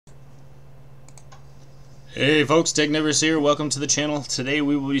Hey folks, Technivorous here. Welcome to the channel. Today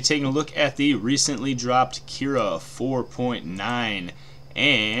we will be taking a look at the recently dropped Cura 4.9,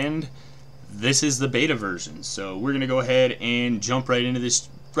 and this is the beta version. So we're going to go ahead and jump right into this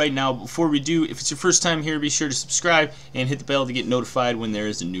right now. Before we do, if it's your first time here, be sure to subscribe and hit the bell to get notified when there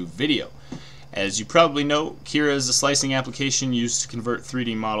is a new video. As you probably know, Cura is a slicing application used to convert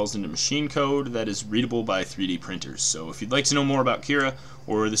 3D models into machine code that is readable by 3D printers. So if you'd like to know more about Cura,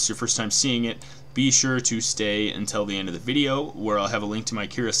 or this is your first time seeing it, be sure to stay until the end of the video, where I'll have a link to my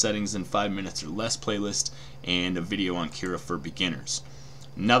Cura settings in 5 minutes or less playlist and a video on Cura for beginners.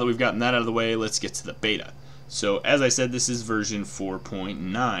 Now that we've gotten that out of the way, let's get to the beta. So as I said, this is version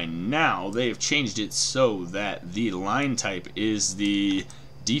 4.9. Now they have changed it so that the line type is the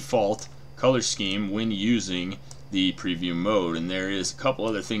default color scheme when using the preview mode, and there is a couple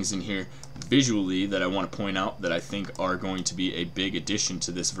other things in here visually that I want to point out that I think are going to be a big addition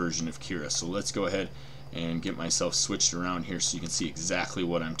to this version of Cura. So let's go ahead and get myself switched around here so you can see exactly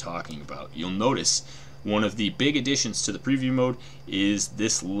what I'm talking about. You'll notice one of the big additions to the preview mode is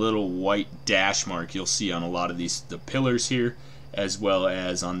this little white dash mark you'll see on a lot of the pillars here, as well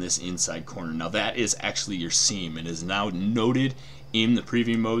as on this inside corner. Now that is actually your seam. It is now noted in the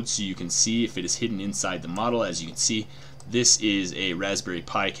preview mode so you can see if it is hidden inside the model. As you can see, this is a Raspberry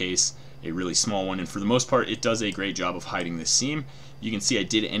Pi case, a really small one, and for the most part it does a great job of hiding the seam. You can see I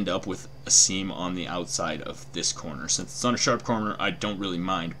did end up with a seam on the outside of this corner. Since it's on a sharp corner, I don't really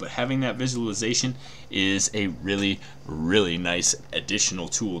mind, but having that visualization is a really nice additional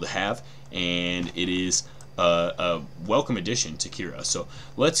tool to have, and it is a welcome addition to Cura. So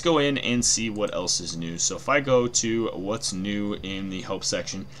let's go in and see what else is new. So if I go to what's new in the help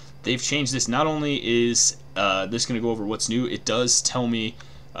section, they've changed this. Not only is this going to go over what's new, it does tell me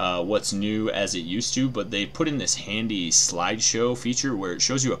what's new as it used to, but they put in this handy slideshow feature where it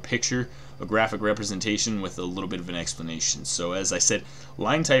shows you a picture, a graphic representation with a little bit of an explanation. So as I said,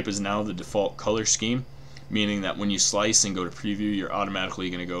 line type is now the default color scheme, meaning that when you slice and go to preview, you're automatically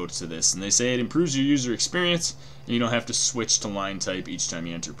going to go to this. And they say it improves your user experience, and you don't have to switch to line type each time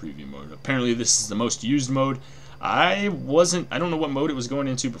you enter preview mode. Apparently this is the most used mode. I don't know what mode it was going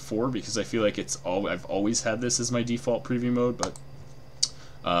into before, because I feel like I've always had this as my default preview mode, but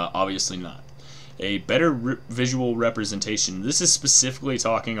obviously not. A better visual representation. This is specifically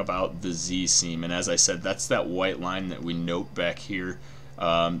talking about the Z seam, and as I said, that's that white line that we note back here.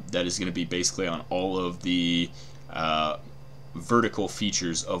 That is going to be basically on all of the vertical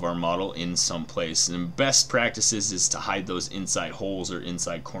features of our model in some place. And best practices is to hide those inside holes or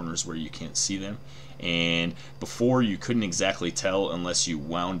inside corners where you can't see them. And before, you couldn't exactly tell unless you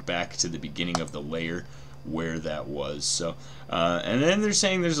wound back to the beginning of the layer where that was. So and then they're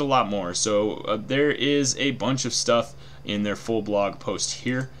saying there's a lot more. So there is a bunch of stuff in their full blog post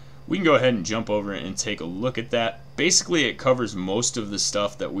here. We can go ahead and jump over and take a look at that. Basically, it covers most of the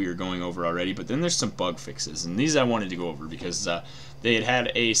stuff that we are going over already, but then there's some bug fixes, and these I wanted to go over because they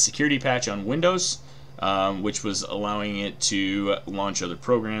had a security patch on Windows, which was allowing it to launch other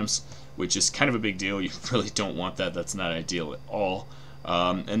programs, which is kind of a big deal. You really don't want that. That's not ideal at all.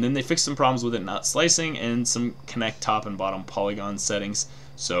 And then they fixed some problems with it not slicing and some connect top and bottom polygon settings.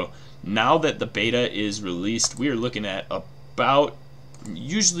 So now that the beta is released, we are looking at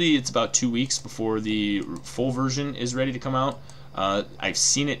usually it's about 2 weeks before the full version is ready to come out. I've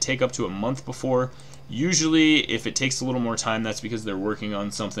seen it take up to a month before. Usually if it takes a little more time, that's because they're working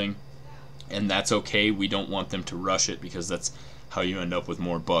on something, and that's okay. We don't want them to rush it, because that's how you end up with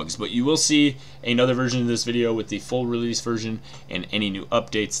more bugs. But you will see another version of this video with the full release version and any new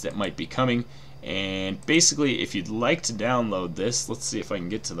updates that might be coming. And basically, if you'd like to download this, let's see if I can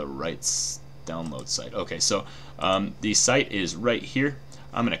get to the right download site. Okay, so the site is right here.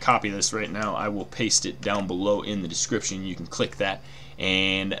 I'm going to copy this right now. I will paste it down below in the description. You can click that,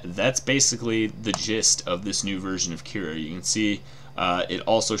 and that's basically the gist of this new version of Cura. You can see it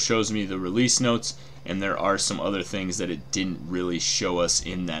also shows me the release notes, and there are some other things that it didn't really show us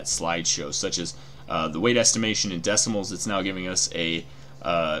in that slideshow, such as the weight estimation in decimals. It's now giving us a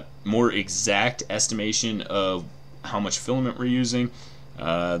more exact estimation of how much filament we're using.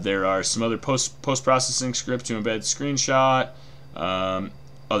 There are some other post-processing script to embed screenshot,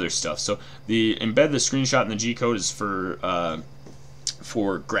 other stuff. So the embed the screenshot in the G-code is for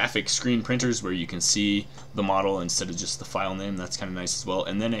graphic screen printers, where you can see the model instead of just the file name. That's kind of nice as well.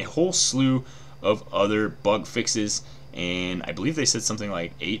 And then a whole slew of other bug fixes, and I believe they said something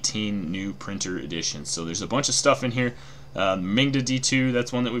like 18 new printer additions. So there's a bunch of stuff in here. Mingda D2,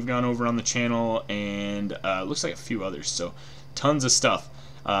 that's one that we've gone over on the channel, and looks like a few others. So tons of stuff.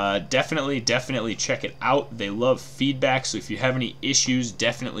 definitely check it out. They love feedback, so if you have any issues,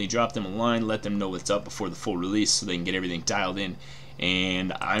 definitely drop them a line, let them know what's up before the full release so they can get everything dialed in.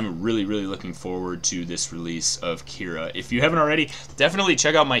 And I'm really looking forward to this release of Cura. If you haven't already, definitely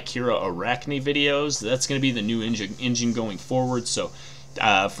check out my Cura Arachne videos. That's going to be the new engine going forward. So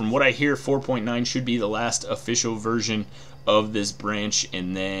from what I hear, 4.9 should be the last official version of this branch,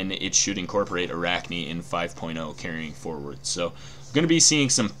 and then it should incorporate Arachne in 5.0 carrying forward. So going to be seeing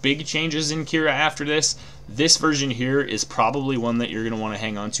some big changes in Cura after this. This version here is probably one that you're going to want to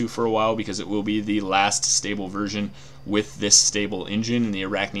hang on to for a while because it will be the last stable version with this stable engine, and the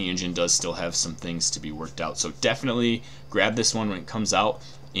Arachne engine does still have some things to be worked out. So definitely grab this one when it comes out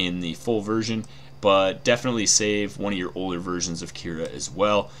in the full version, but definitely save one of your older versions of Cura as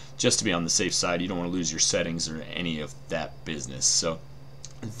well, just to be on the safe side. You don't want to lose your settings or any of that business. So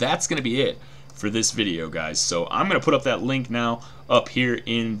that's going to be it for this video, guys. So I'm going to put up that link now up here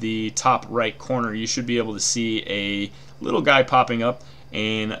in the top right corner. You should be able to see a little guy popping up,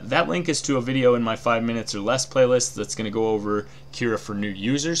 and that link is to a video in my 5 minutes or less playlist that's going to go over Cura for new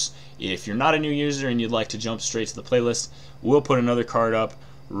users. If you're not a new user and you'd like to jump straight to the playlist, we'll put another card up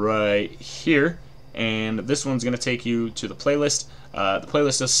right here, and this one's going to take you to the playlist. The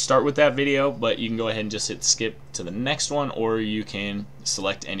playlist does start with that video, but you can go ahead and just hit skip to the next one, or you can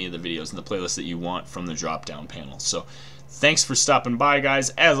select any of the videos in the playlist that you want from the drop down panel. So thanks for stopping by, guys.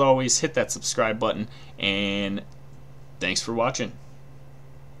 As always, hit that subscribe button, and thanks for watching.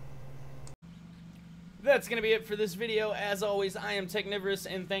 That's going to be it for this video. As always, I am Technivorous,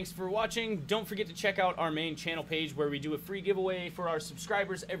 and thanks for watching. Don't forget to check out our main channel page where we do a free giveaway for our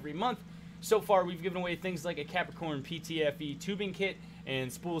subscribers every month. So far, we've given away things like a Capricorn PTFE tubing kit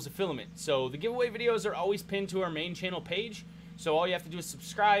and spools of filament. So the giveaway videos are always pinned to our main channel page. So all you have to do is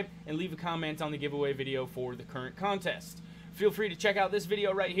subscribe and leave a comment on the giveaway video for the current contest. Feel free to check out this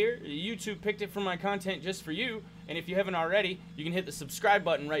video right here. YouTube picked it from my content just for you. And if you haven't already, you can hit the subscribe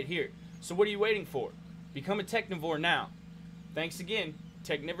button right here. So what are you waiting for? Become a Technivore now. Thanks again.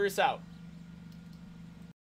 Technivorous out.